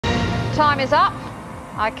Time is up.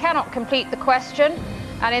 I cannot complete the question.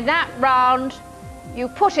 And in that round, you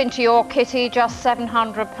put into your kitty just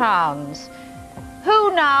 £700.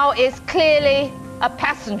 Who now is clearly a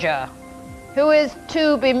passenger? Who is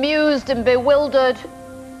too bemused and bewildered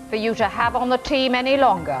for you to have on the team any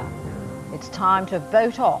longer? It's time to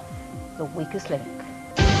vote off the weakest link.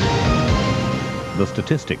 The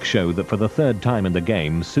statistics show that for the third time in the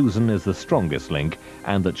game, Susan is the strongest link,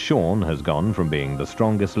 and that Shaun has gone from being the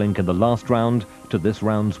strongest link in the last round to this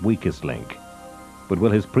round's weakest link. But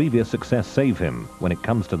will his previous success save him when it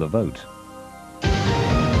comes to the vote?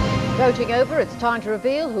 Voting over, it's time to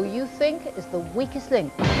reveal who you think is the weakest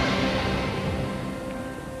link.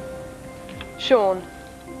 Shaun.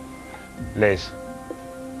 Liz.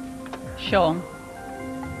 Shaun.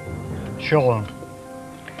 Shaun.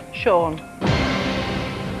 Shaun.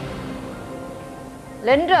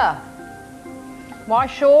 Linda. Why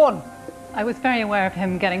Shaun? I was very aware of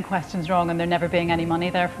him getting questions wrong and there never being any money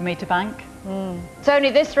there for me to bank. It's only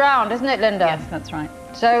this round, isn't it, Linda? Yes, that's right.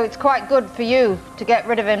 So it's quite good for you to get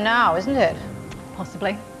rid of him now, isn't it?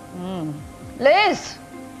 Possibly. Liz,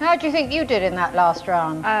 how do you think you did in that last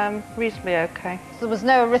round? Reasonably okay. There was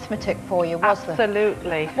no arithmetic for you, was there?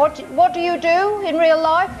 Absolutely. What do you do in real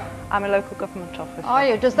life? I'm a local government officer. Are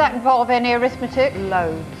you? Does that involve any arithmetic?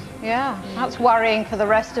 Loads. Yeah, that's worrying for the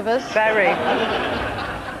rest of us. Very.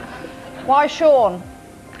 Why Shaun?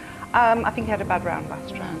 I think he had a bad round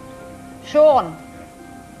last round. Shaun,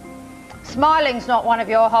 smiling's not one of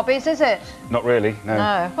your hobbies, is it? Not really, no.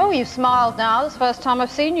 No. Oh, you've smiled now. It's the first time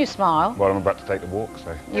I've seen you smile. Well, I'm about to take the walk,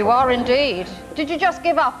 so... You are indeed. Did you just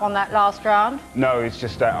give up on that last round? No, it's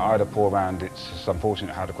just that I had a poor round. It's just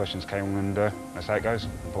unfortunate how the questions came, and that's how it goes,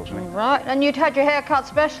 unfortunately. Right, and you'd had your hair cut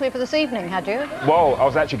specially for this evening, had you? Well, I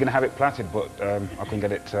was actually going to have it plaited, but I couldn't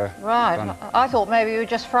get it Right. done. I thought maybe you were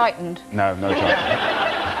just frightened. No, no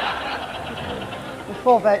chance. With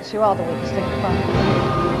 4 votes, you are the weakest link.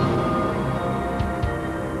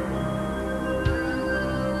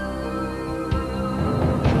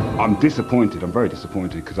 I'm disappointed. I'm very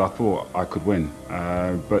disappointed because I thought I could win.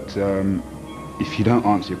 But if you don't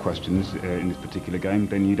answer your questions in this particular game,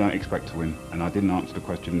 then you don't expect to win. And I didn't answer the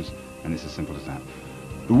questions, and it's as simple as that.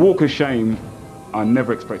 The walk of shame, I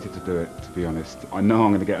never expected to do it, to be honest. I know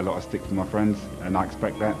I'm going to get a lot of stick from my friends, and I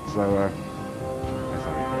expect that. So that's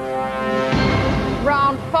how it is.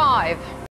 Round 5.